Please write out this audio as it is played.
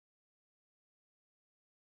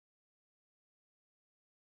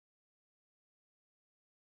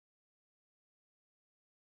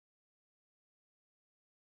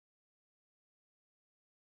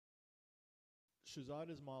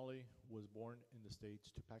Shahzad Ismaily was born in the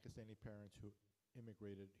States to Pakistani parents who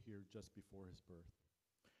immigrated here just before his birth.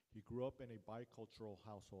 He grew up in a bicultural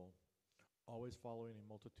household, always following a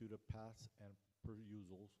multitude of paths and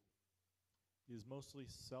perusals. He is mostly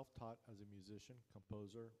self-taught as a musician,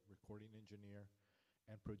 composer, recording engineer,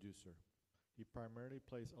 and producer. He primarily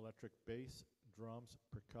plays electric bass, drums,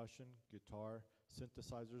 percussion, guitar,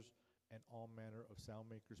 synthesizers, and all manner of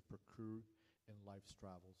sound makers per crew in life's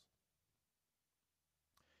travels.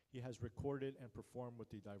 He has recorded and performed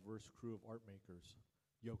with a diverse crew of art makers: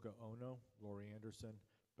 Yoko Ono, Laurie Anderson,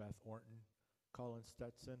 Beth Orton, Colin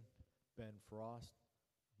Stetson, Ben Frost,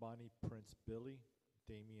 Bonnie Prince Billy,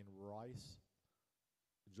 Damian Rice,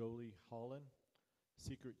 Jolie Holland,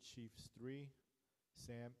 Secret Chiefs 3,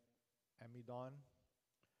 Sam Amidon,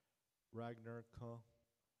 Ragnar K.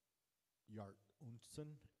 Yart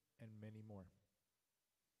Unsen, and many more.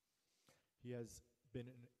 He has been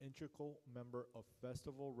an integral member of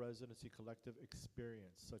festival residency collective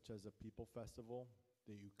experience such as the People Festival,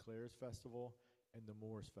 the Eclairs Festival, and the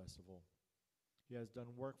Moors Festival. He has done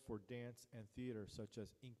work for dance and theater such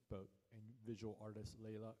as Inkboat and visual artist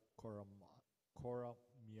Leila Koramian.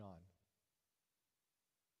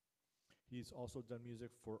 He's also done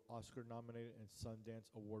music for Oscar-nominated and Sundance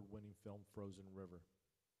Award-winning film Frozen River.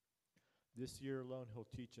 This year alone, he'll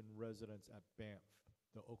teach in residence at BAMF,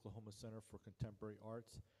 the Oklahoma Center for Contemporary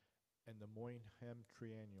Arts, and the Moynihan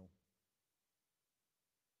Triennial.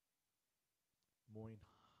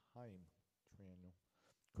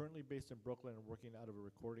 Currently based in Brooklyn and working out of a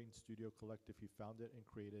recording studio collective he founded and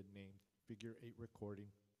created named Figure 8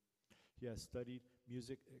 Recording. He has studied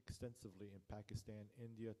music extensively in Pakistan,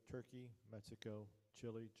 India, Turkey, Mexico,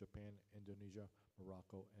 Chile, Japan, Indonesia,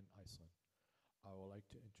 Morocco, and Iceland. I would like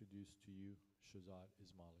to introduce to you Shahzad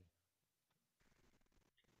Ismaily.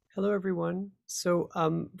 Hello, everyone. So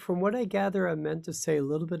from what I gather, I meant to say a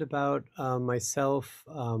little bit about myself,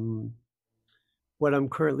 what I'm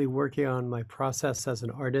currently working on, my process as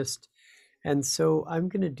an artist. And so I'm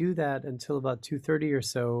going to do that until about 2:30 or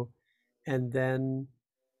so, and then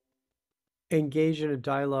engage in a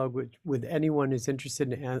dialogue with anyone who's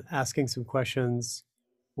interested in asking some questions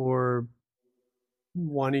or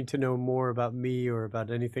wanting to know more about me or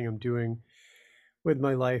about anything I'm doing with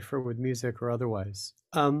my life or with music or otherwise.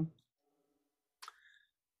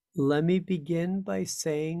 Let me begin by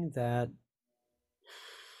saying that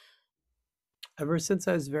ever since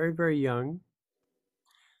I was very, very young,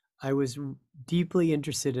 I was deeply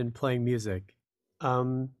interested in playing music.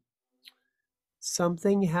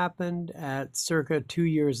 Something happened at circa 2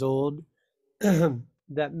 years old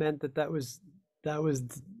that meant that was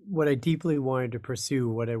what I deeply wanted to pursue,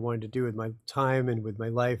 what I wanted to do with my time and with my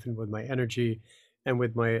life and with my energy and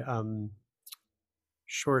with my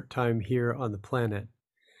short time here on the planet,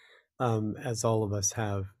 as all of us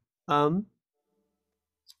have.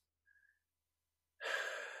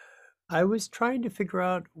 I was trying to figure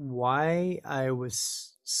out why I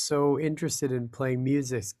was so interested in playing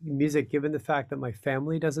music, given the fact that my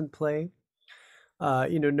family doesn't play.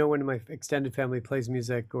 No one in my extended family plays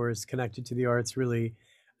music or is connected to the arts, really.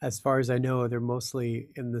 As far as I know, they're mostly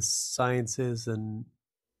in the sciences and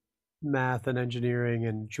math and engineering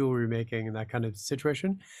and jewelry making and that kind of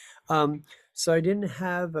situation. So I didn't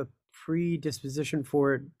have a predisposition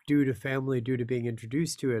for it due to family, due to being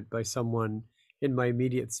introduced to it by someone in my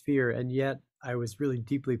immediate sphere, and yet I was really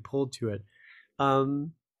deeply pulled to it.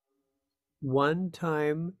 One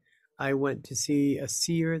time I went to see a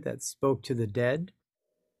seer that spoke to the dead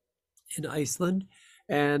in Iceland,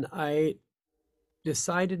 and I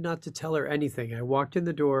decided not to tell her anything. I walked in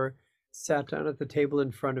the door, sat down at the table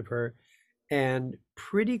in front of her, and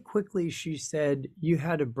pretty quickly she said, "You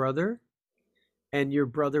had a brother, and your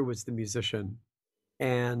brother was the musician,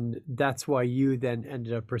 and that's why you then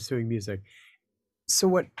ended up pursuing music." So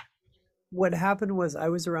what happened was I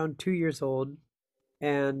was around 2 years old,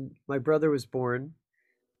 and my brother was born,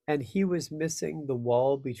 and he was missing the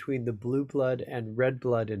wall between the blue blood and red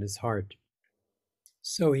blood in his heart.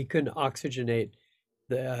 So he couldn't oxygenate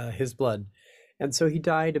his blood. And so he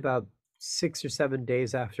died about 6 or 7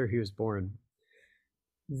 days after he was born.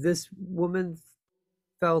 This woman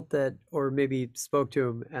felt that, or maybe spoke to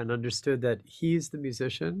him and understood that he's the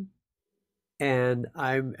musician, and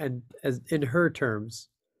as in her terms,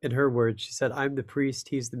 in her words, she said, "I'm the priest,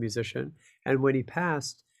 he's the musician." And when he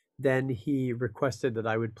passed, then he requested that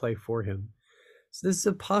I would play for him. So this is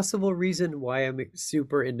a possible reason why I'm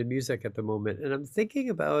super into music at the moment. And I'm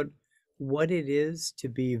thinking about what it is to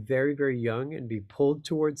be very, very young and be pulled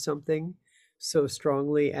towards something so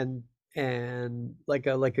strongly, and like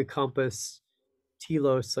a compass,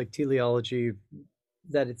 telos, like teleology,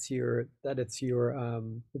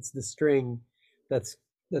 it's the string that's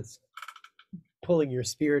that's pulling your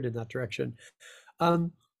spirit in that direction.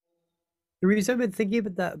 Um, the reason I've been thinking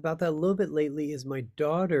about that a little bit lately is my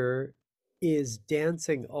daughter is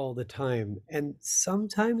dancing all the time. And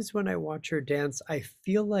sometimes when I watch her dance, I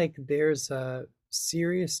feel like there's a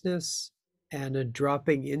seriousness and a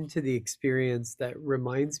dropping into the experience that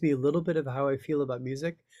reminds me a little bit of how I feel about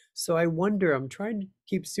music. So I wonder, I'm trying to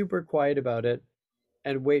keep super quiet about it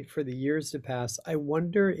and wait for the years to pass. I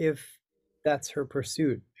wonder if that's her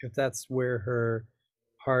pursuit, if that's where her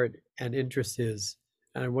heart and interest is.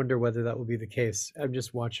 And I wonder whether that will be the case. I'm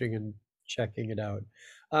just watching and checking it out.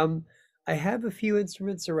 Um, I have a few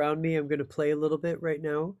instruments around me. I'm going to play a little bit right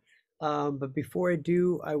now. But before I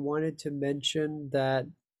do, I wanted to mention that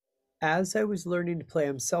as I was learning to play,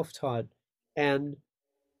 I'm self taught. And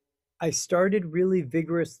I started really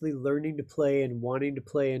vigorously learning to play and wanting to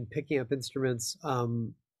play and picking up instruments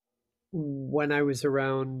when I was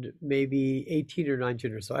around maybe 18 or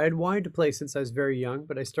 19 or so. I had wanted to play since I was very young,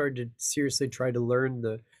 but I started to seriously try to learn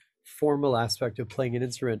the formal aspect of playing an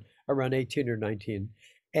instrument around 18 or 19.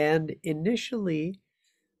 And initially,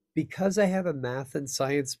 because I have a math and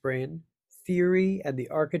science brain, theory and the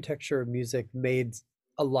architecture of music made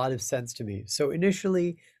a lot of sense to me. So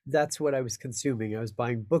initially, that's what I was consuming. I was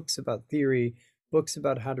buying books about theory, books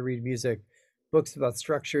about how to read music, books about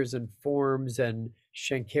structures and forms and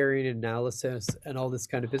Schenkerian analysis and all this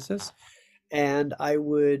kind of business. And I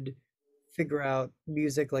would figure out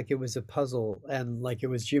music like it was a puzzle and like it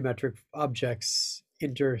was geometric objects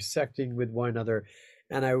intersecting with one another.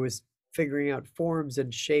 And I was figuring out forms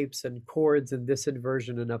and shapes and chords and this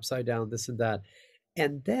inversion and upside down, this and that.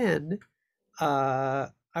 And then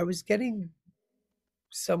I was getting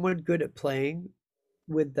somewhat good at playing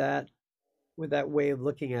with that way of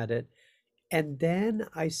looking at it. And then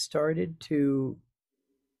I started to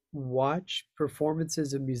watch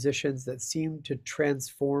performances of musicians that seemed to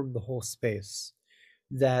transform the whole space,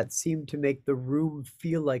 that seemed to make the room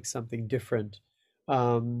feel like something different,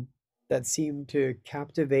 um, that seemed to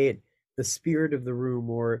captivate the spirit of the room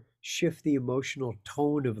or shift the emotional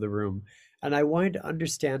tone of the room. And I wanted to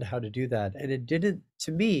understand how to do that. And it didn't,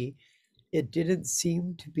 to me, it didn't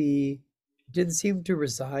seem to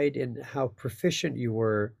reside in how proficient you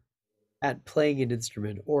were at playing an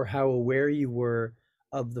instrument or how aware you were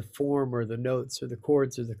of the form or the notes or the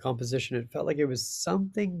chords or the composition. It felt like it was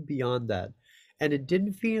something beyond that. And it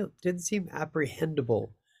didn't seem apprehendable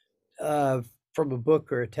uh, from a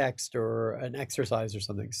book or a text or an exercise or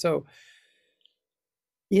something. So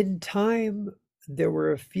in time, there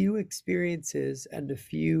were a few experiences and a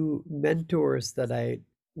few mentors that I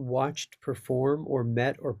watched perform or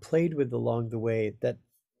met or played with along the way that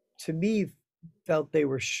to me felt they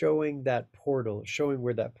were showing that portal, showing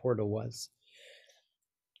where that portal was.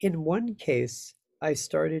 In one case, I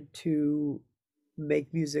started to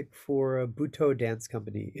make music for a Butoh dance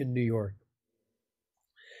company in New York.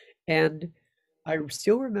 And I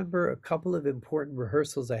still remember a couple of important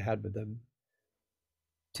rehearsals I had with them.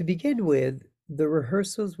 To begin with, the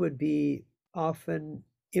rehearsals would be often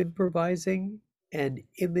improvising and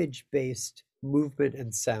image-based movement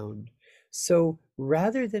and sound. So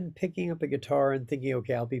rather than picking up a guitar and thinking,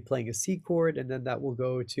 okay, I'll be playing a C chord and then that will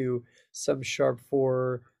go to some sharp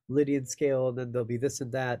four Lydian scale and then there'll be this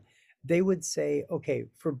and that, they would say, okay,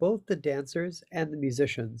 for both the dancers and the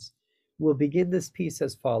musicians, we'll begin this piece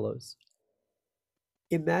as follows.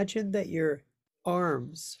 Imagine that your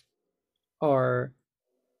arms are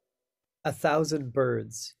 1,000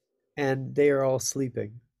 birds and they are all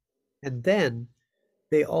sleeping. And then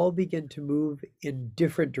they all begin to move in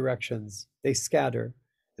different directions. They scatter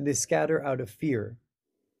and they scatter out of fear.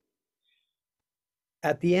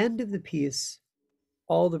 At the end of the piece,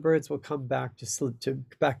 all the birds will come back to sleep,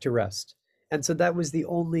 back to rest. And so that was the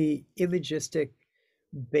only imagistic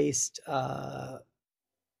based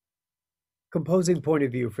composing point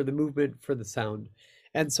of view for the movement, for the sound.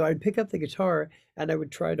 And so I'd pick up the guitar and I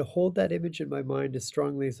would try to hold that image in my mind as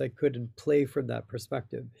strongly as I could and play from that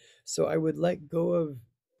perspective. So I would let go of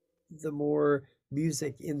the more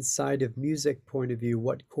music inside of music point of view,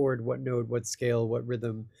 what chord, what note, what scale, what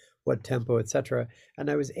rhythm, what tempo, etc. And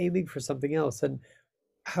I was aiming for something else. And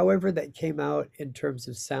however that came out in terms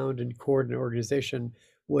of sound and chord and organization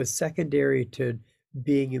was secondary to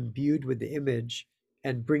being imbued with the image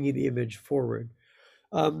and bringing the image forward.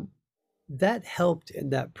 Um, that helped in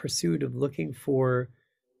that pursuit of looking for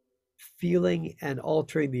feeling and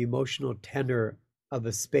altering the emotional tenor of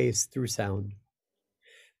a space through sound.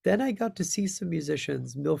 Then I got to see some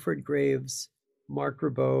musicians, Milford Graves, Mark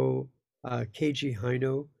Ribot, KG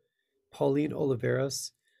Hino, Pauline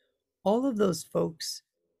Oliveros, all of those folks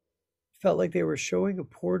felt like they were showing a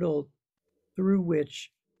portal through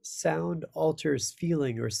which sound alters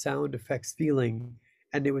feeling or sound affects feeling.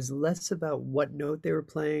 And it was less about what note they were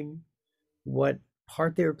playing, what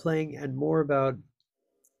part they were playing, and more about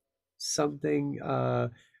something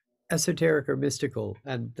esoteric or mystical.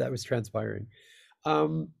 And that was transpiring.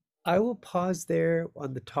 Um, I will pause there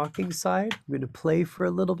on the talking side. I'm going to play for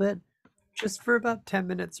a little bit, just for about 10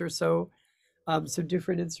 minutes or so. Some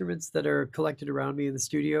different instruments that are collected around me in the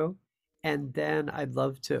studio. And then I'd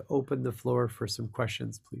love to open the floor for some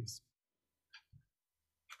questions, please.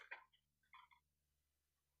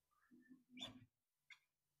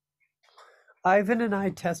 Ivan and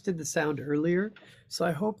I tested the sound earlier, so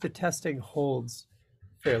I hope the testing holds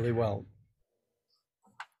fairly well.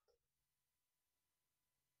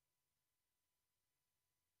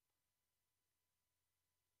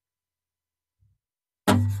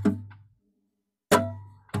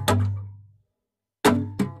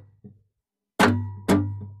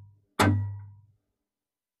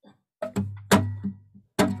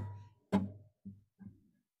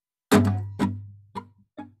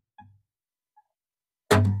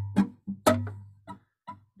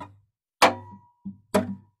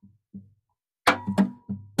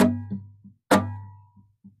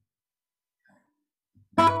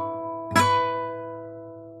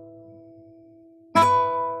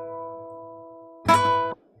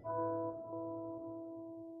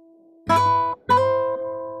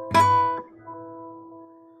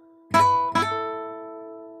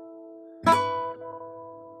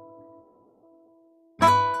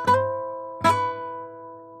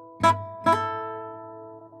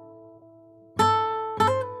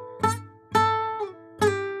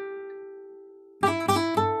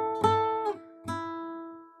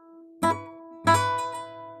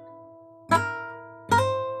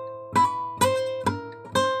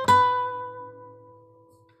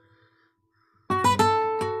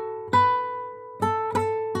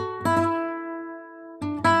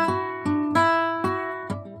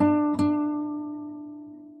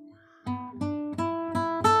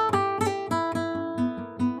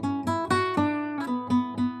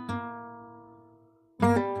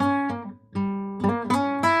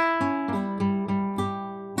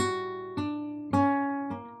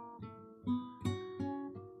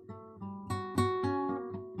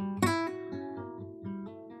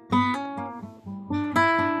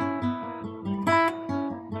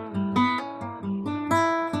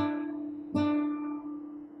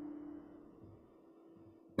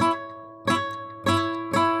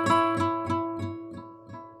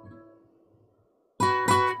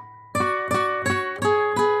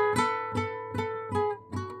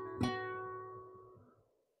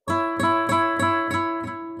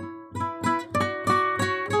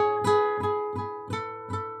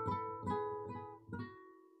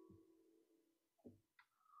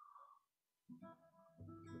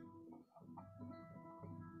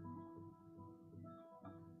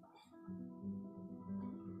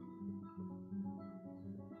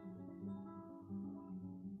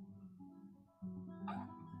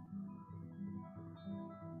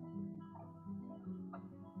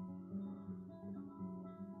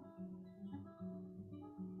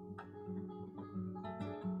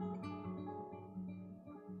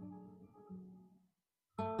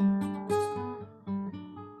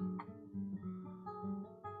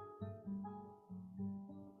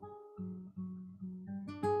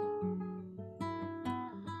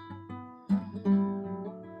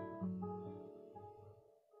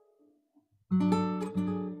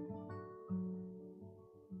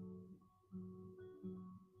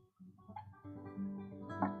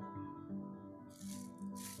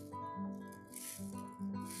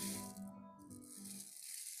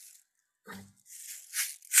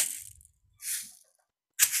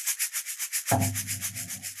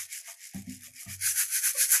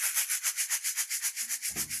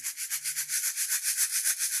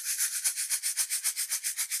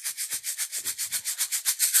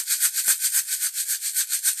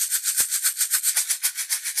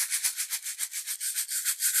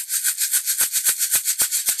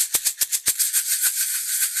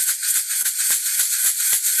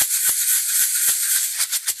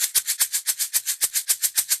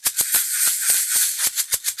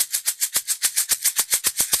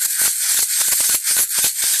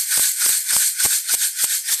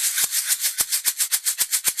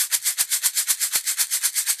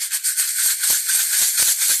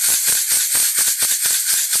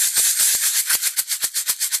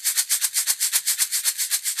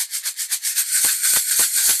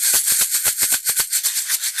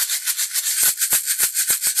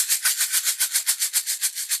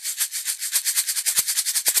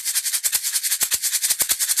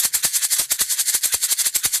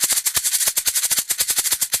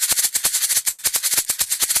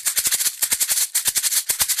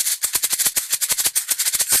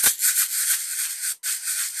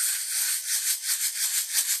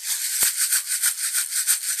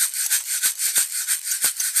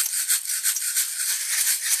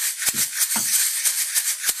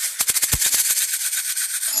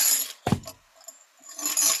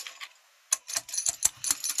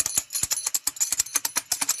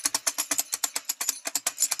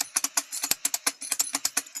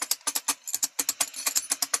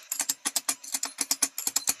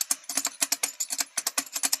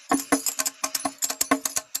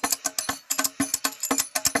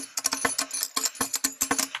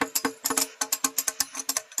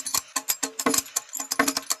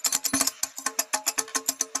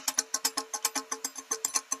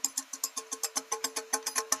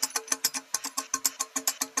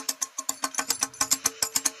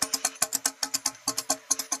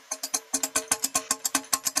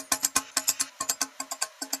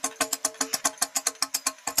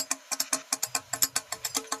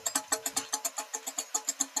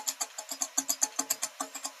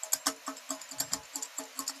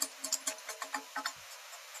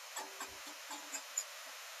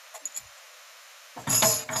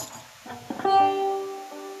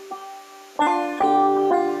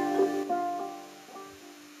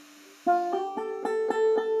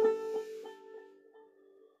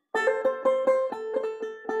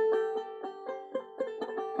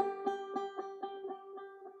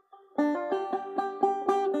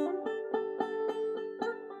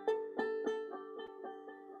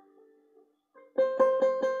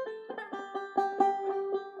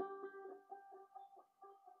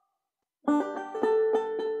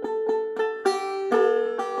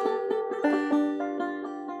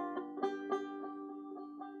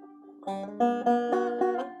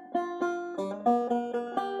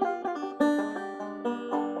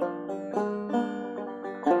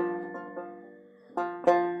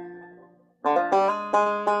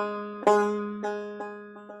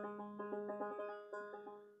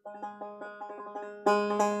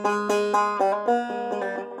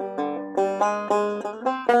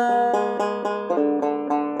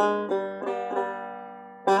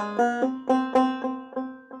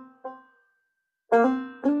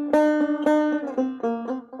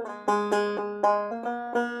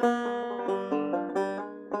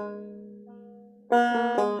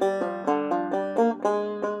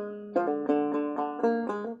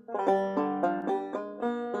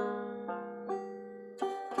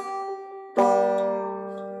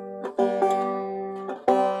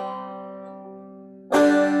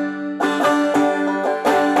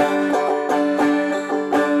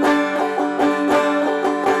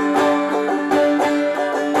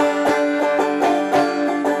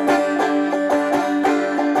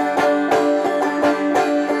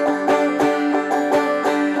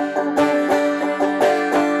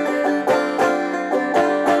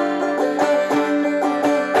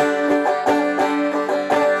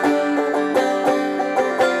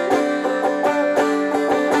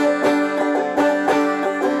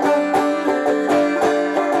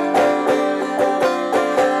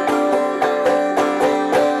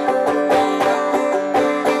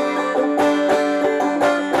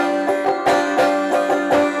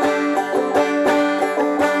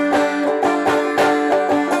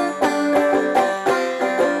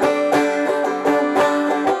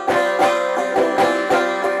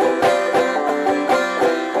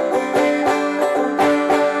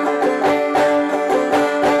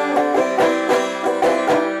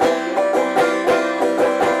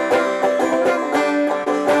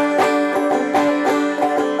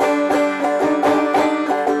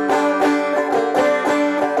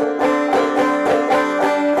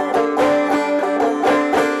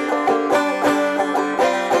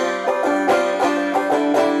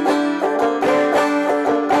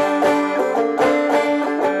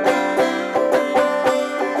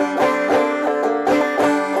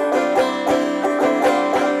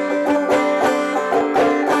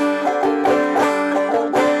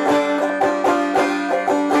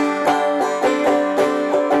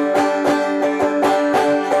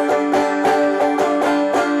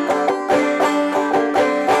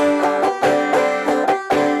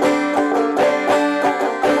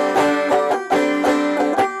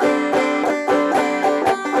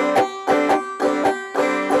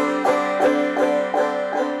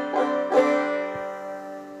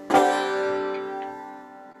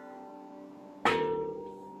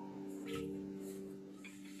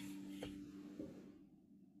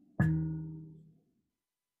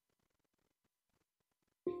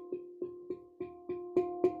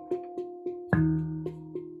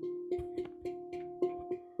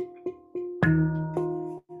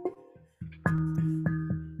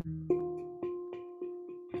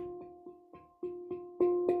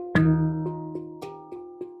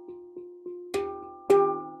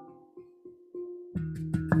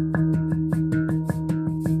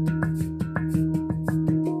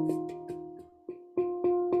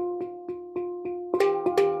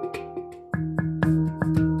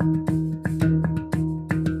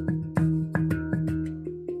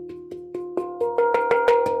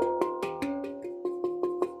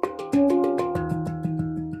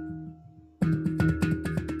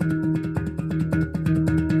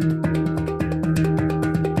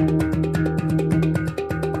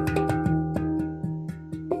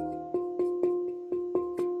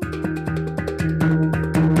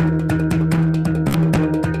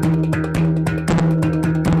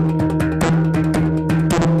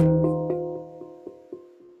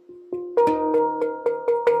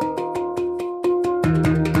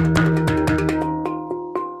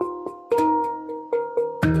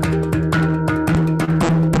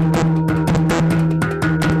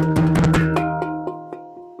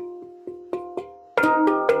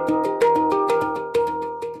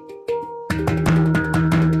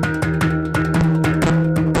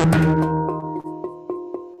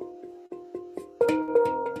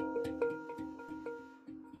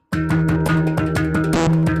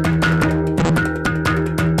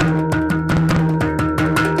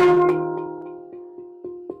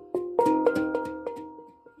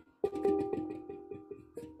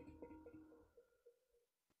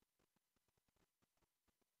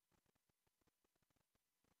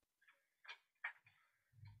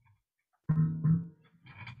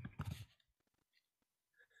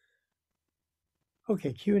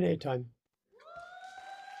 Okay, Q&A time.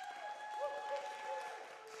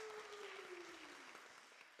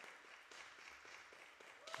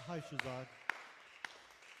 Hi, Shahzad.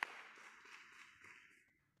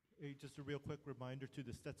 Hey, just a real quick reminder to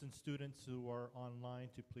the Stetson students who are online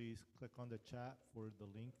to please click on the chat for the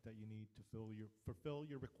link that you need to fulfill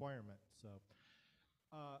your requirement. So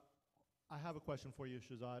Uh, I have a question for you,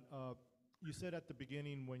 Shahzad. You said at the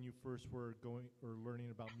beginning when you first were going or learning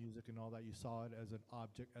about music and all that, you saw it as an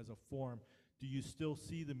object, as a form. Do you still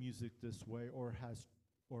see the music this way, or has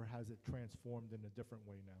it transformed in a different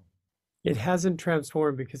way now? It hasn't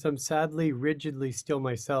transformed because I'm sadly rigidly still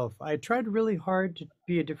myself. I tried really hard to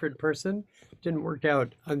be a different person, didn't work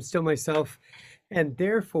out. I'm still myself, and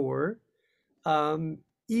therefore, um,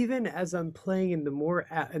 even as I'm playing in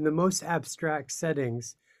in the most abstract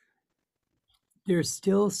settings, there's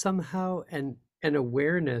still somehow an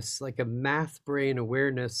awareness, like a math brain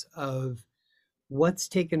awareness of what's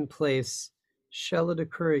taken place. Shall it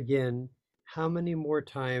occur again? How many more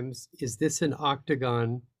times? Is this an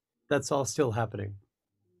octagon? That's all still happening.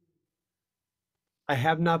 I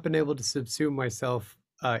have not been able to subsume myself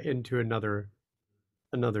into another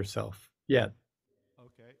self yet.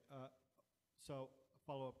 Okay. So,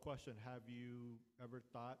 follow-up question: have you ever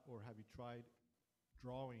thought, or have you tried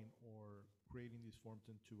drawing or creating these forms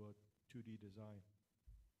into a 2D design?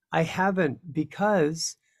 I haven't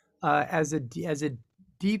because as a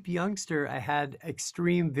deep youngster, I had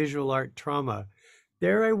extreme visual art trauma.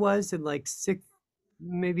 There I was in like sixth,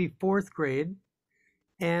 maybe fourth grade,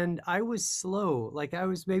 and I was slow. Like I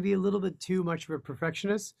was maybe a little bit too much of a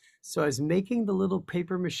perfectionist. So I was making the little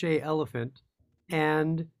paper mache elephant,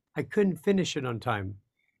 and I couldn't finish it on time.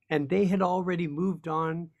 And they had already moved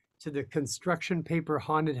on to the construction paper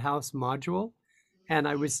haunted house module, and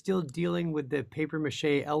I was still dealing with the paper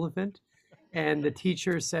mache elephant. And the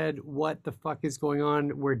teacher said, "What the fuck is going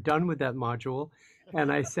on? We're done with that module."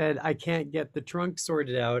 And I said, "I can't get the trunk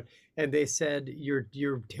sorted out." And they said,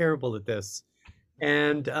 "You're terrible at this."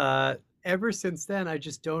 And ever since then, I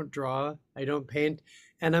just don't draw, I don't paint.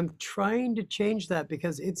 And I'm trying to change that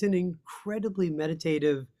because it's an incredibly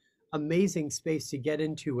meditative, amazing space to get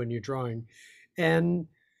into when you're drawing. And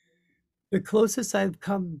the closest I've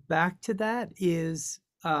come back to that is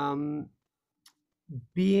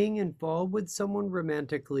being involved with someone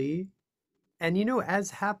romantically. And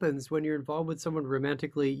as happens when you're involved with someone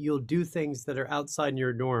romantically, you'll do things that are outside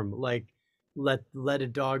your norm, like let a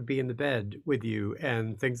dog be in the bed with you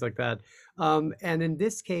and things like that. And in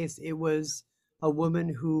this case, it was a woman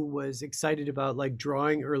who was excited about like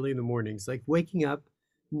drawing early in the mornings, like waking up,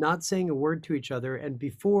 not saying a word to each other, and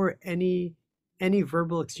before any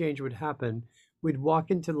verbal exchange would happen, we'd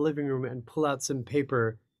walk into the living room and pull out some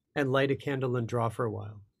paper and light a candle and draw for a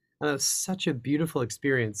while. And it was such a beautiful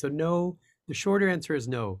experience. So no, the shorter answer is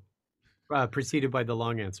no, preceded by the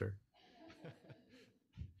long answer.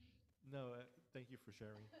 No, thank you for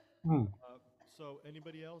sharing. Hmm. So,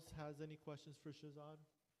 anybody else has any questions for Shahzad?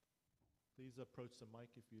 Please approach the mic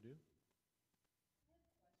if you do.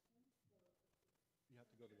 You have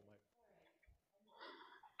to go to the mic.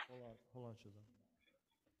 Hold on, Shahzad.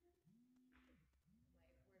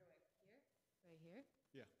 Right here?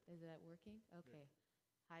 Yeah. Is that working? Okay.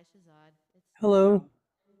 Hi, Shahzad. It's Hello.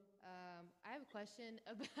 I have a question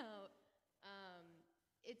about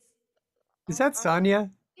it's Is that are Sonia?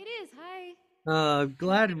 it is. Hi.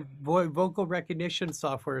 Glad vocal recognition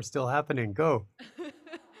software is still happening. Go.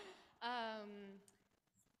 um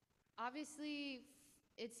Obviously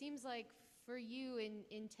it seems like for you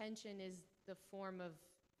intention is your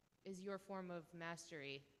form of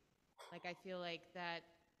mastery. Like I feel like that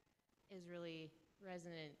is really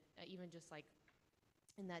resonant, even just like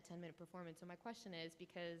in that 10-minute performance. So my question is,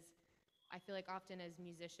 because I feel like often as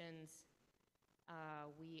musicians,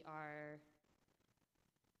 we are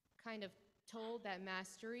kind of told that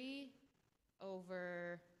mastery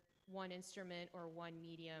over one instrument or one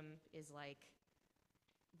medium is like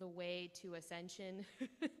the way to ascension.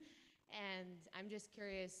 And I'm just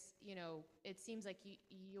curious, it seems like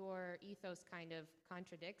your ethos kind of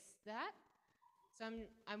contradicts that. So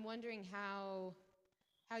I'm wondering how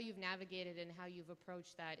you've navigated and how you've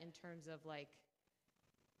approached that in terms of like,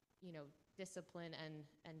 discipline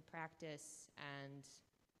and practice and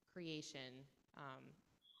creation.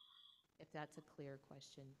 If that's a clear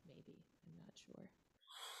question, maybe. I'm not sure.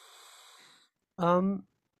 Um,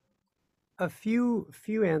 a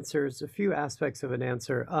few answers, a few aspects of an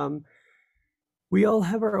answer. We all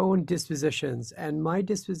have our own dispositions, and my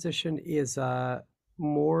disposition is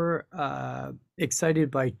more excited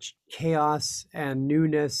by chaos and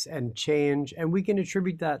newness and change, and we can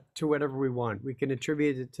attribute that to whatever we want. We can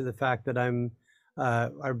attribute it to the fact that I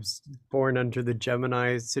was born under the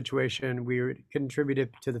Gemini situation. We can attribute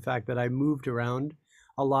it to the fact that I moved around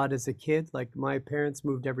a lot as a kid. Like my parents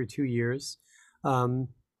moved every 2 years. Um,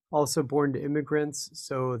 Also born to immigrants,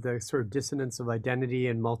 so the sort of dissonance of identity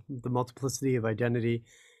and the multiplicity of identity.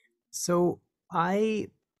 So I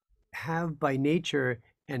have by nature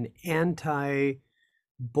an anti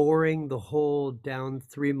boring the hole down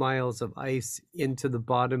 3 miles of ice into the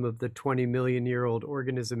bottom of the 20 million year old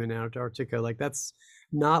organism in Antarctica. Like, that's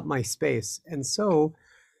not my space. And so,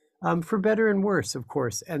 for better and worse, of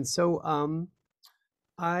course. And so,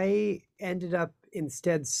 I ended up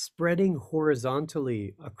instead spreading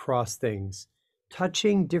horizontally across things,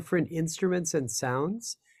 touching different instruments and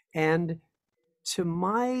sounds. And to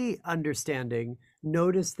my understanding,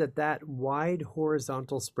 noticed that that wide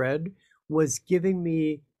horizontal spread was giving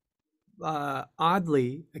me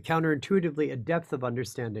oddly, counterintuitively, a depth of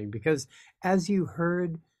understanding. Because as you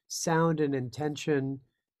heard sound and intention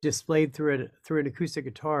displayed through an acoustic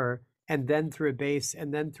guitar, and then through a bass,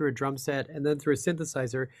 and then through a drum set, and then through a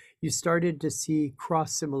synthesizer, you started to see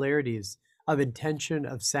cross similarities of intention,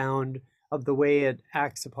 of sound, of the way it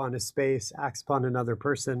acts upon a space, acts upon another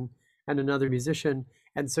person and another musician.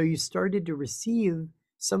 And so you started to receive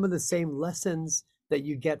some of the same lessons that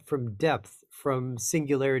you get from depth, from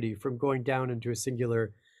singularity, from going down into a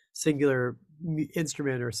singular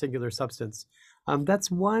instrument or singular substance.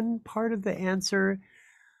 That's one part of the answer.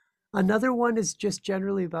 Another one is just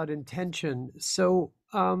generally about intention. So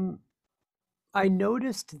I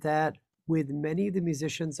noticed that with many of the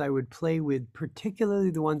musicians I would play with,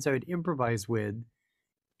 particularly the ones I would improvise with,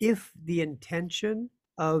 if the intention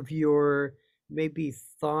of your maybe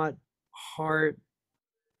thought, heart,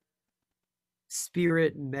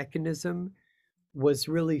 spirit mechanism was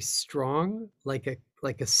really strong, like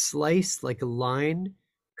a slice, like a line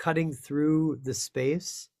cutting through the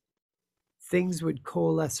space, things would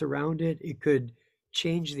coalesce around it. It could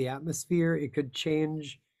change the atmosphere. It could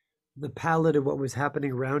change the palette of what was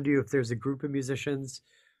happening around you if there's a group of musicians.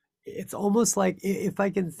 It's almost like, if I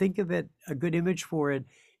can think of it, a good image for it,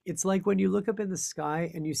 it's like when you look up in the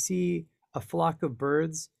sky and you see a flock of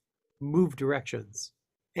birds move directions.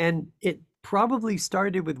 And it probably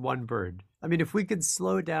started with one bird. I mean, if we could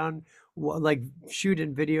slow down, like shoot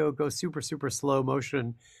in video, go super, super slow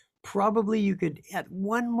motion, probably you could at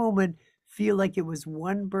one moment feel like it was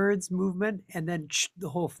one bird's movement, and then the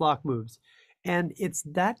whole flock moves. And it's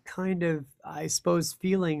that kind of, I suppose,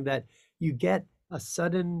 feeling that you get a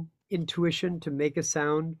sudden intuition to make a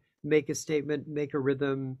sound, make a statement, make a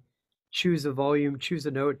rhythm, choose a volume, choose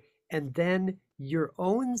a note, and then your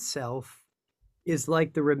own self is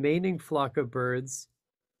like the remaining flock of birds,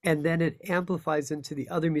 and then it amplifies into the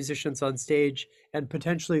other musicians on stage and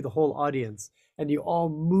potentially the whole audience, and you all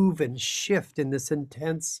move and shift in this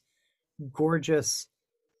intense, gorgeous,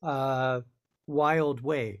 wild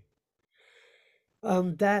way.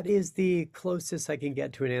 That is the closest I can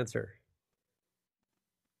get to an answer.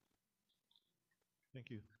 Thank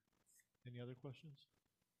you. Any other questions?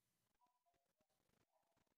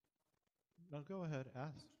 No, go ahead,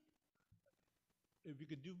 ask. If you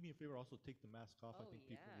could do me a favor, also take the mask off. I think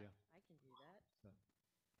people, yeah. I can do that.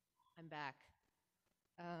 I'm back.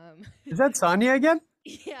 Is that Sonia again?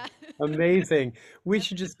 Yeah. Amazing. We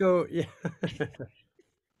should just go, yeah.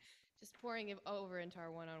 Just pouring it over into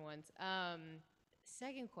our one-on-ones.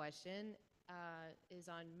 Second question is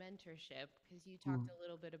on mentorship, because you talked a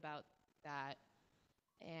little bit about that.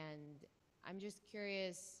 And I'm just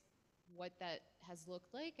curious what that has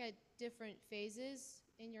looked like at different phases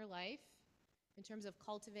in your life in terms of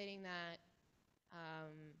cultivating that,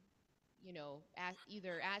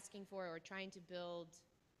 either asking for or trying to build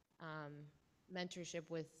mentorship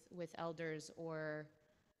with elders, or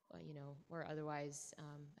otherwise.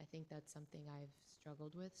 I think that's something I've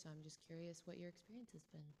struggled with. So I'm just curious what your experience has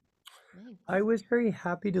been. Thanks. I was very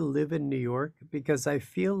happy to live in New York because I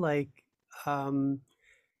feel like,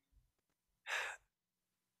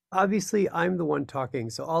 obviously I'm the one talking,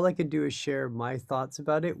 so all I can do is share my thoughts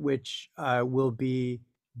about it, which will be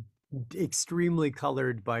extremely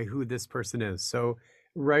colored by who this person is. So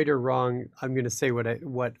right or wrong, I'm going to say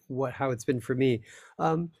how it's been for me.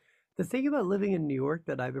 The thing about living in New York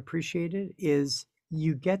that I've appreciated is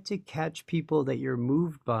you get to catch people that you're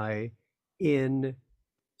moved by in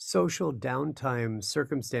social downtime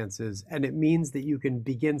circumstances, and it means that you can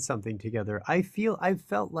begin something together. I've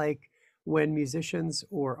felt like when musicians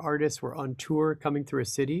or artists were on tour coming through a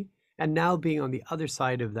city, and now being on the other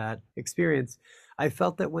side of that experience, I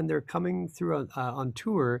felt that when they're coming through on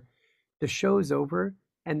tour, the show's over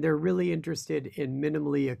and they're really interested in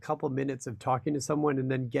minimally a couple minutes of talking to someone and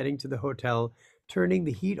then getting to the hotel, turning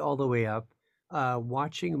the heat all the way up,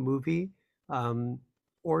 watching a movie,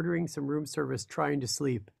 ordering some room service, trying to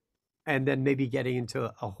sleep, and then maybe getting into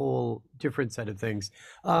a whole different set of things.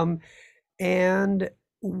 And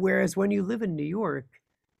whereas when you live in New York,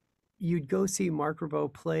 you'd go see Marc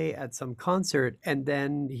Ribot play at some concert, and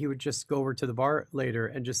then he would just go over to the bar later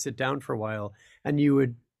and just sit down for a while, and you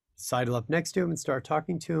would sidle up next to him and start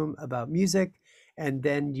talking to him about music. And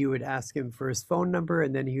then you would ask him for his phone number,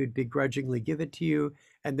 and then he would begrudgingly give it to you.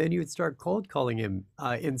 And then you would start cold calling him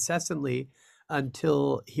incessantly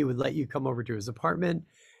until he would let you come over to his apartment.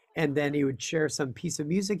 And then he would share some piece of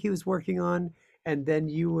music he was working on. And then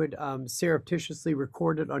you would surreptitiously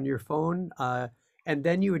record it on your phone. And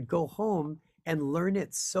then you would go home and learn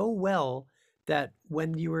it so well that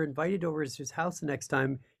when you were invited over to his house the next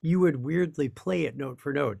time, you would weirdly play it note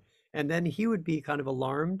for note. And then he would be kind of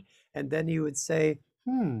alarmed. And then he would say,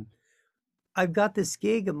 I've got this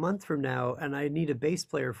gig a month from now and I need a bass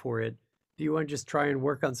player for it. Do you want to just try and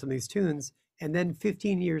work on some of these tunes? And then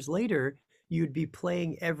 15 years later, you'd be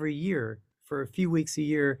playing every year for a few weeks a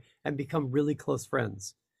year and become really close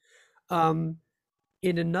friends.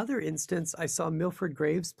 In another instance, I saw Milford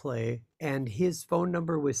Graves play, and his phone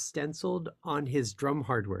number was stenciled on his drum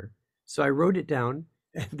hardware. So I wrote it down,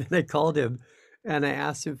 and then I called him, and I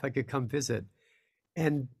asked him if I could come visit.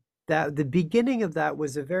 And that the beginning of that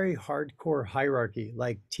was a very hardcore hierarchy,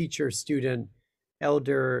 like teacher, student,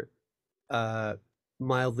 elder,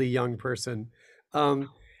 mildly young person.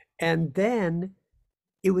 And then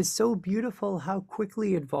it was so beautiful how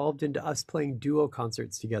quickly it evolved into us playing duo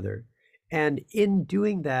concerts together. And in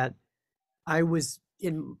doing that,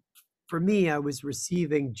 for me, I was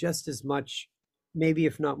receiving just as much, maybe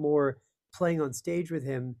if not more, playing on stage with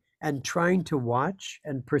him and trying to watch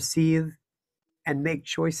and perceive and make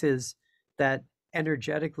choices that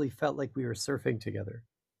energetically felt like we were surfing together.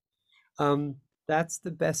 That's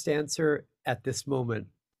the best answer at this moment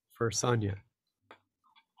for Sonia.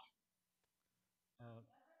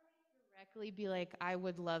 Directly be like, I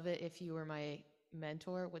would love it if you were my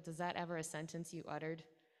mentor. What does that ever a sentence you uttered?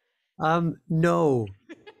 No.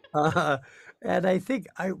 And I think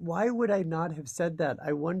why would I not have said that?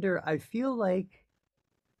 I wonder, I feel like,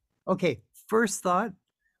 okay, first thought,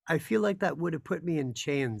 I feel like that would have put me in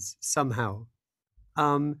chains somehow.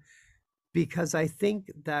 Because I think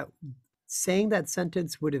that saying that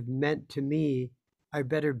sentence would have meant to me, I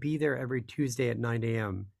better be there every Tuesday at 9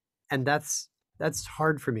 a.m. And that's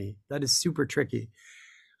hard for me. That is super tricky.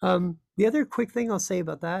 The other quick thing I'll say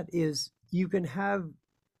about that is you can have,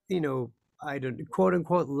 quote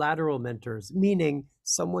unquote, lateral mentors, meaning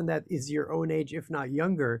someone that is your own age, if not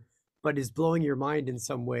younger, but is blowing your mind in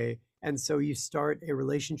some way. And so you start a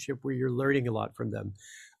relationship where you're learning a lot from them.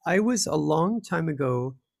 I was a long time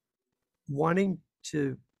ago wanting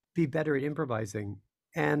to be better at improvising.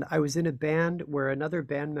 And I was in a band where another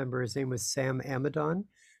band member, his name was Sam Amadon,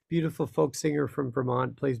 beautiful folk singer from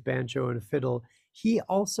Vermont, plays banjo and fiddle. He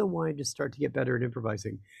also wanted to start to get better at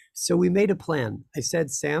improvising. So we made a plan. I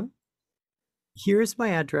said, Sam, here's my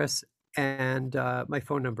address and my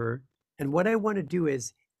phone number. And what I want to do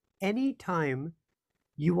is anytime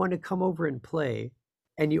you want to come over and play,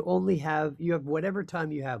 and you have whatever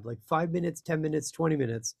time you have, like 5 minutes, 10 minutes, 20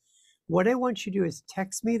 minutes, what I want you to do is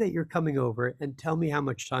text me that you're coming over and tell me how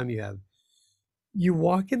much time you have. You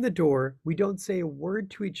walk in the door, we don't say a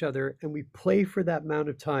word to each other, and we play for that amount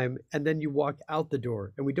of time, and then you walk out the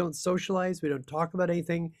door. And we don't socialize, we don't talk about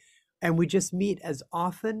anything, and we just meet as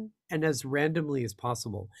often and as randomly as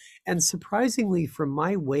possible. And surprisingly, from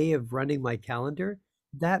my way of running my calendar,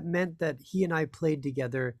 that meant that he and I played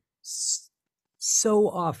together so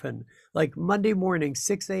often, like Monday morning,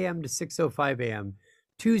 6 a.m. to 6:05 a.m.,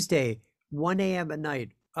 Tuesday, 1 a.m. at night,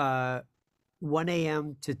 1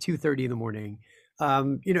 a.m. to 2:30 in the morning.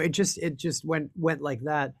 It just went like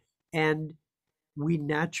that. And we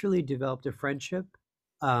naturally developed a friendship.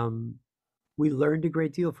 We learned a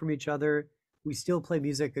great deal from each other. We still play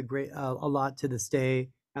music a lot to this day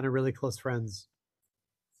and are really close friends.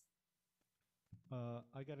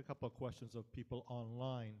 I got a couple of questions of people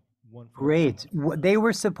online. One from Great. They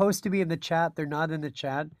were supposed to be in the chat. They're not in the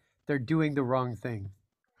chat. They're doing the wrong thing.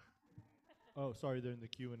 Oh, sorry, they're in the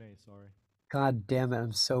Q&A, sorry. God damn it,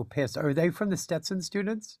 I'm so pissed. Are they from the Stetson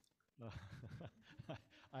students?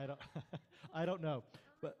 I don't know,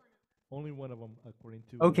 but only one of them, according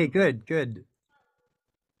to... Okay, good.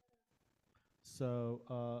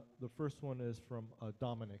 So the first one is from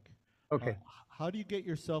Dominic. Okay. How do you get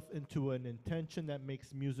yourself into an intention that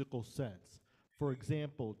makes musical sense? For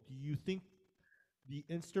example, do you think the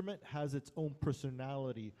instrument has its own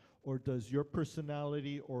personality, or does your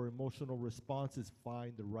personality or emotional responses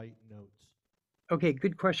find the right notes? Okay,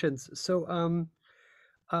 good questions. So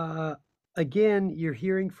again, you're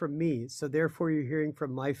hearing from me, so therefore you're hearing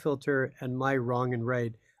from my filter and my wrong and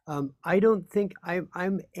right. I don't think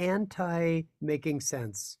I'm anti making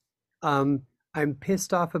sense. I'm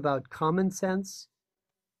pissed off about common sense,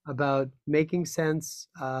 about making sense,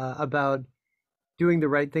 about doing the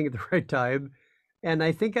right thing at the right time. And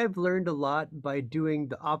I think I've learned a lot by doing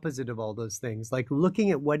the opposite of all those things, like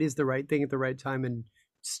looking at what is the right thing at the right time and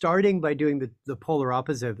starting by doing the polar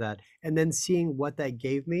opposite of that, and then seeing what that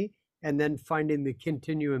gave me, and then finding the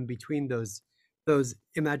continuum between those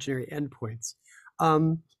imaginary endpoints.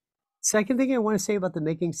 Second thing I want to say about the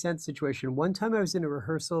making sense situation. One time I was in a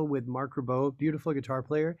rehearsal with Mark Ribot, beautiful guitar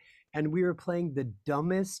player, and we were playing the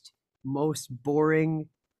dumbest, most boring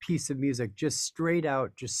piece of music, just straight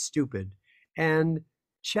out, just stupid. And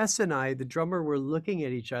Chess and I, the drummer, were looking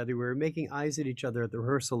at each other. We were making eyes at each other at the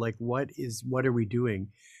rehearsal, like, what are we doing?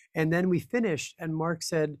 And then we finished, and Mark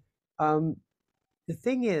said, the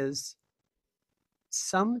thing is,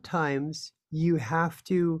 sometimes you have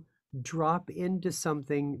to drop into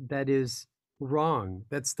something that is wrong.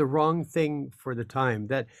 That's the wrong thing for the time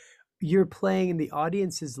that you're playing, and the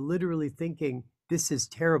audience is literally thinking, this is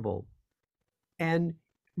terrible. And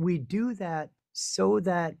we do that so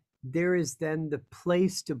that there is then the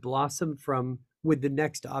place to blossom from with the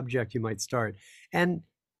next object you might start. And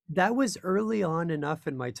that was early on enough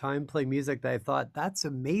in my time playing music that I thought, that's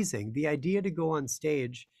amazing. The idea to go on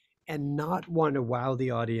stage and not want to wow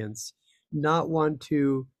the audience, not want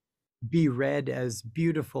to be read as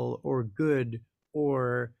beautiful or good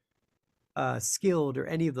or skilled or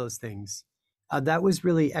any of those things. That was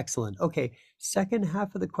really excellent. Okay, second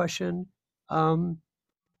half of the question.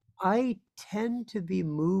 I tend to be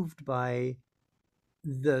moved by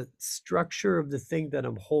the structure of the thing that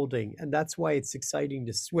I'm holding, and that's why it's exciting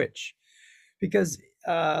to switch. Because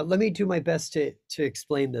let me do my best to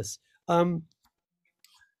explain this.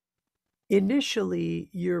 Initially,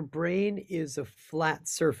 your brain is a flat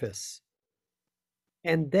surface,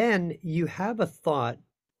 and then you have a thought,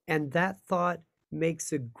 and that thought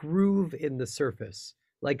makes a groove in the surface.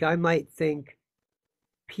 Like I might think,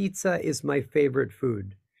 pizza is my favorite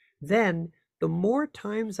food. Then the more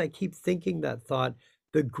times I keep thinking that thought,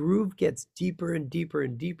 the groove gets deeper and deeper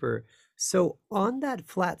and deeper. So on that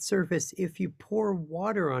flat surface, if you pour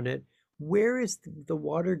water on it, where is the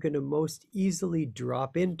water going to most easily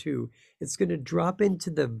drop into? It's going to drop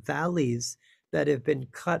into the valleys that have been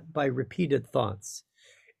cut by repeated thoughts.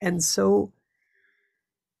 And so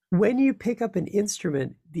when you pick up an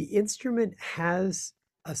instrument, the instrument has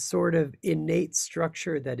a sort of innate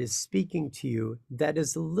structure that is speaking to you that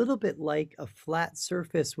is a little bit like a flat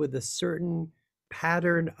surface with a certain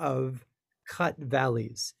pattern of cut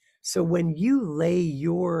valleys. So when you lay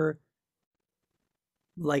your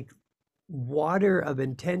like water of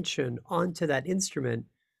intention onto that instrument,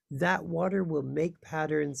 that water will make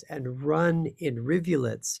patterns and run in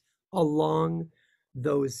rivulets along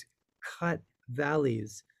those cut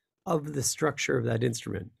valleys of the structure of that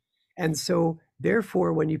instrument. And so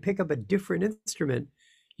therefore, when you pick up a different instrument,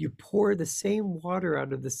 you pour the same water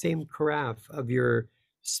out of the same carafe of your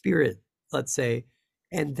spirit, let's say,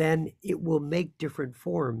 and then it will make different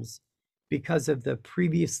forms because of the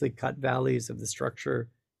previously cut valleys of the structure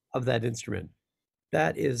of that instrument.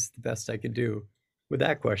 That is the best I can do with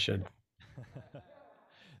that question.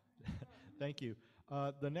 Thank you.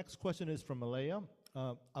 The next question is from Alea.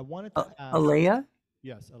 I wanted to ask. Alea?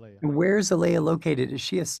 Yes, Alea. Where's Alea located? Is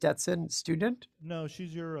she a Stetson student? No,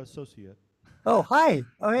 she's your associate. Oh, hi.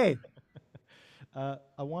 Oh, hey. I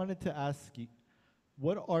wanted to ask you,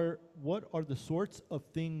 what are the sorts of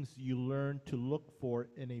things you learn to look for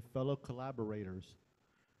in a fellow collaborators?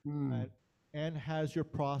 And has your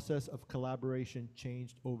process of collaboration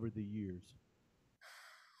changed over the years?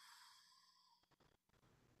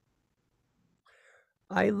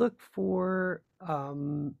 I look for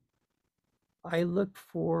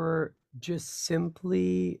just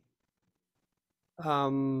simply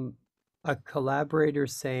a collaborator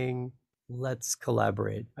saying, let's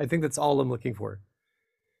collaborate. I think that's all I'm looking for,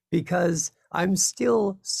 because I'm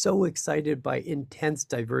still so excited by intense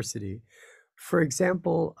diversity. For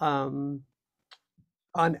example, on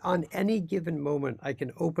any given moment, I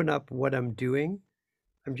can open up what I'm doing.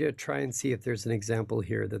 I'm going to try and see if there's an example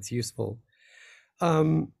here that's useful.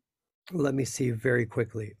 Let me see very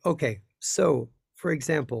quickly. Okay, so for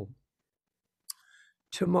example,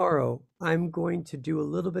 tomorrow I'm going to do a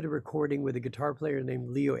little bit of recording with a guitar player named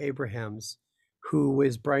Leo Abrahams, who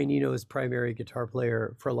was Brian Eno's primary guitar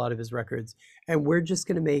player for a lot of his records. And we're just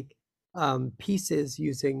going to make pieces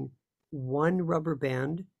using one rubber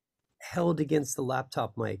band held against the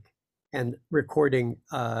laptop mic and recording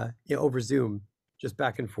over Zoom, just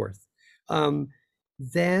back and forth.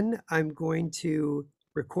 Then I'm going to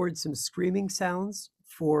record some screaming sounds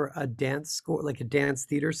for a dance score, like a dance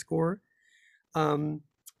theater score. And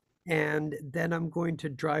then I'm going to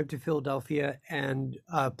drive to Philadelphia and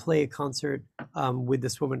play a concert with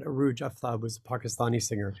this woman, Arooj Aftab, who's a Pakistani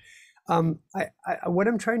singer. What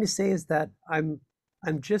I'm trying to say is that I'm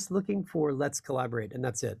just looking for let's collaborate, and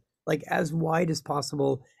that's it. Like as wide as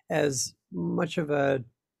possible, as much of a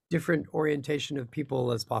different orientation of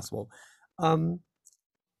people as possible. Um,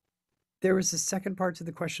 there was a second part to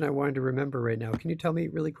the question I wanted to remember right now. Can you tell me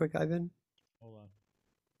really quick, Ivan? Hold on.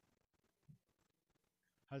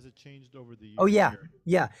 Has it changed over the Oh years?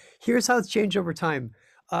 yeah. Here's how it's changed over time.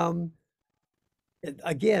 Um,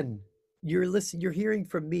 again, you're hearing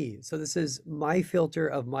from me. So this is my filter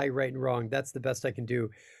of my right and wrong. That's the best I can do.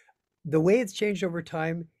 The way it's changed over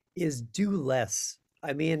time is do less.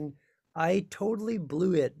 I mean, I totally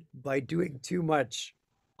blew it by doing too much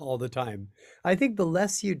all the time. I think the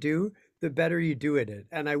less you do, the better you do at it.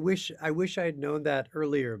 And I wish I had known that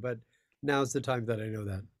earlier, but now's the time that I know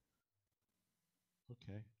that.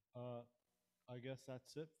 Okay. I guess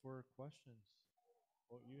that's it for questions.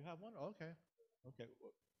 Oh, you have one? Okay. Okay.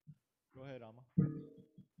 Go ahead, Alma.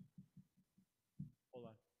 Hold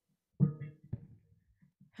on.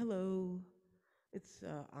 Hello, it's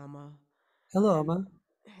Amma. Hello, And Alma.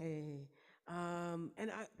 hey,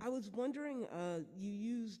 and I was wondering, you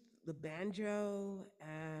used the banjo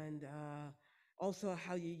and also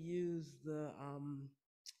how you use the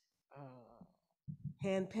uh,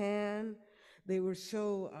 handpan. They were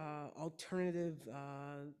so alternative,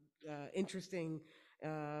 interesting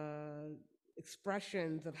uh,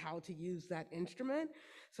 expressions of how to use that instrument.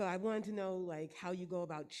 So I wanted to know like how you go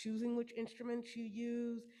about choosing which instruments you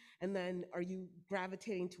use, and then are you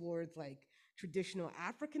gravitating towards like traditional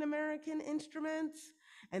African American instruments,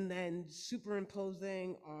 and then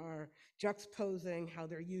superimposing or juxtaposing how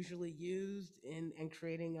they're usually used in and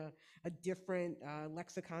creating a different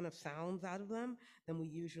lexicon of sounds out of them than we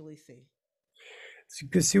usually see.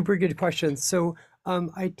 Super good question. So,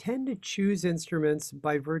 I tend to choose instruments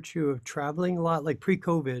by virtue of traveling a lot, like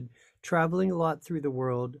pre-COVID, traveling a lot through the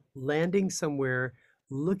world, landing somewhere,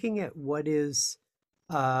 looking at what is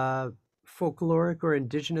uh, folkloric or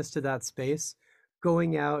indigenous to that space,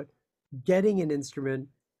 going out, getting an instrument,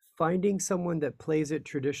 finding someone that plays it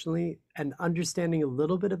traditionally, and understanding a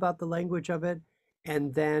little bit about the language of it,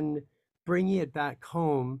 and then bringing it back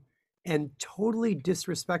home and totally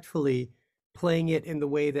disrespectfully playing it in the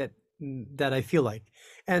way that I feel like.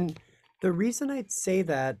 And the reason I'd say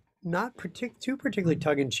that, not too particularly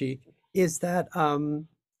tongue in cheek, is that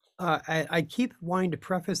I keep wanting to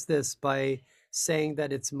preface this by saying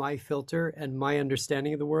that it's my filter and my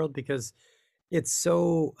understanding of the world because it's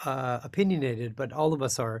so opinionated, but all of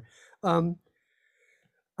us are. Um,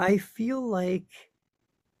 I feel like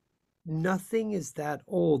nothing is that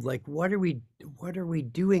old. Like, what are we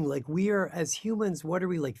doing? Like, we are, as humans, what are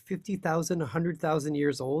we, like 50,000, 100,000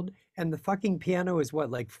 years old? And the fucking piano is what,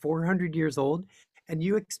 like 400 years old? And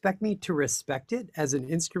you expect me to respect it as an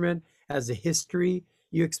instrument, as a history?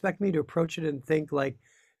 You expect me to approach it and think like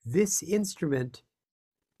this instrument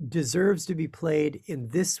deserves to be played in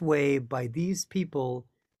this way by these people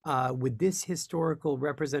with this historical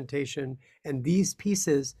representation and these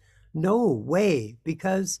pieces. No way,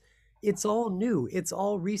 because it's all new, it's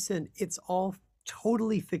all recent, it's all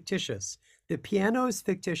totally fictitious. The piano is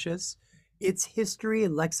fictitious, its history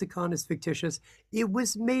and lexicon is fictitious. It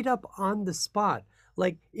was made up on the spot.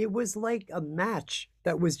 Like it was like a match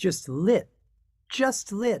that was just lit,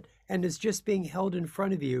 and is just being held in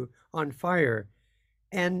front of you on fire,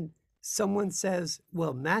 and someone says,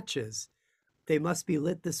 well, matches, they must be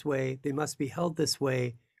lit this way, they must be held this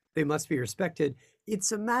way, they must be respected.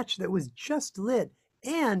 It's a match that was just lit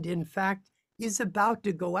and, in fact, is about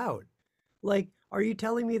to go out. Like, are you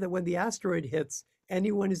telling me that when the asteroid hits,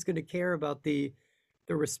 anyone is going to care about the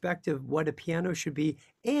respect of what a piano should be?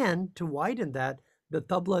 And to widen that, the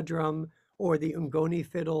tabla drum or the ungoni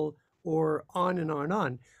fiddle or on and on and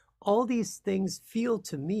on. All these things feel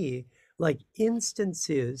to me like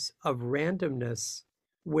instances of randomness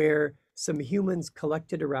where some humans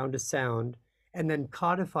collected around a sound and then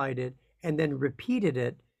codified it and then repeated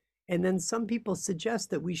it. And then some people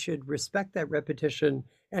suggest that we should respect that repetition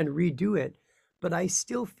and redo it. But I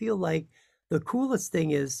still feel like the coolest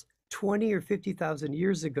thing is 20 or 50,000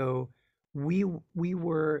 years ago, we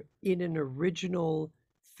were in an original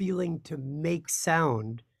feeling to make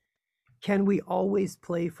sound. Can we always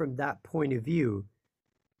play from that point of view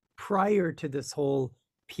prior to this whole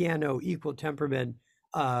piano, equal temperament,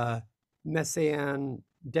 Messiaen,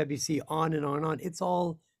 Debussy, on and on and on? It's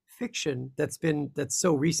all fiction that's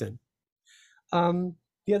so recent.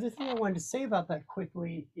 The other thing I wanted to say about that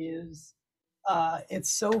quickly is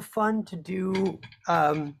it's so fun to do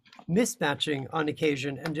mismatching on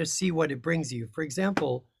occasion and just see what it brings you. For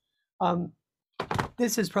example, um,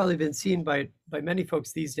 this has probably been seen by many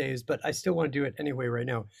folks these days, but I still want to do it anyway right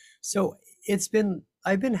now. So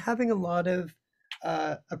I've been having a lot of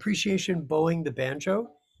appreciation bowing the banjo,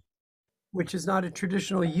 which is not a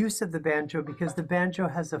traditional use of the banjo because the banjo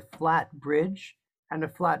has a flat bridge, and a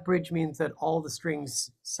flat bridge means that all the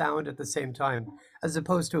strings sound at the same time, as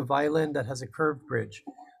opposed to a violin that has a curved bridge.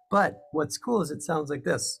 But what's cool is it sounds like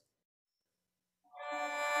this.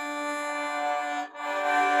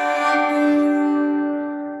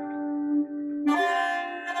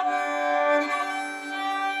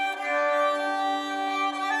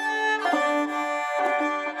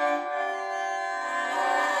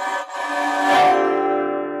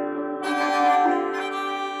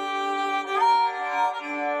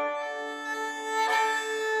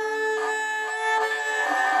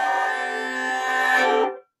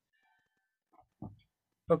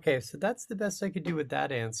 Okay, so that's the best I could do with that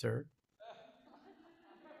answer.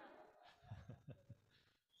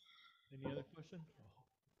 Any other question?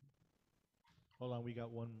 Hold on, we got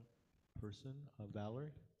one person,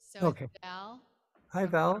 Valerie. So Okay. it's Val Hi,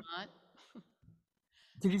 from Val. Vermont.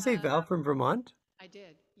 Did you say Val from Vermont? I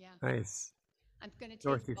did, yeah. Nice. I'm going to take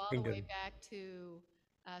Northeast you all the way England. back to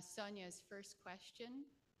Sonia's first question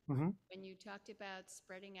Mm-hmm. when you talked about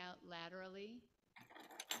spreading out laterally.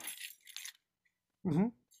 Mm-hmm.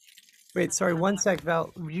 Wait, sorry, one sec,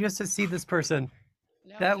 Val. Just to see this person.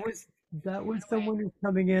 No, That no, was away. someone who's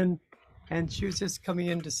coming in, and she was just coming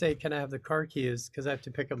in to say, "Can I have the car keys? Because I have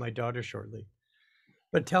to pick up my daughter shortly."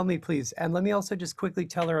 But tell me, please, and let me also just quickly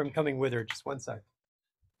tell her I'm coming with her. Just one sec.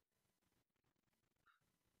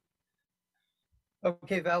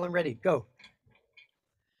 Okay, Val, I'm ready. Go.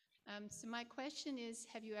 So my question is,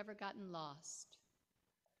 have you ever gotten lost?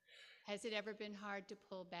 Has it ever been hard to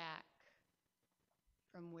pull back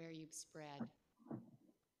from where you've spread?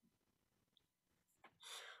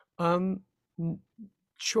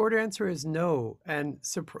 Short answer is no. And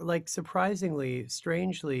surprisingly,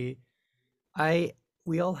 strangely,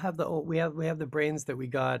 we all have we have the brains that we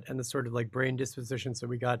got and the sort of like brain dispositions that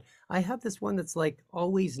we got. I have this one that's like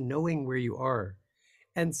always knowing where you are.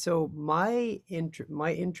 And so my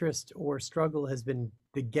interest or struggle has been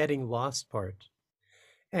the getting lost part.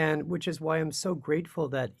 And which is why I'm so grateful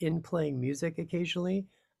that in playing music occasionally,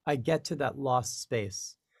 I get to that lost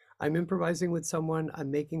space. I'm improvising with someone,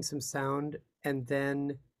 I'm making some sound, and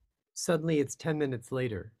then suddenly it's 10 minutes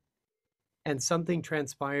later. And something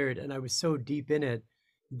transpired, and I was so deep in it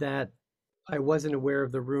that I wasn't aware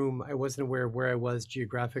of the room. I wasn't aware of where I was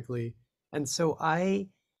geographically. And so I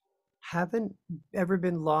haven't ever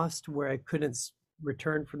been lost where I couldn't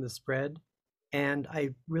return from the spread. And I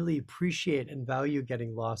really appreciate and value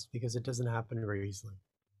getting lost because it doesn't happen very easily.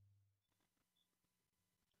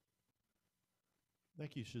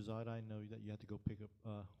 Thank you, Shahzad. I know that you had to go pick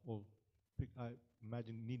up, I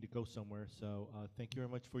imagine you need to go somewhere. So thank you very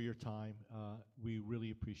much for your time. We really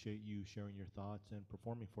appreciate you sharing your thoughts and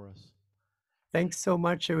performing for us. Thanks so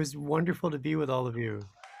much. It was wonderful to be with all of you.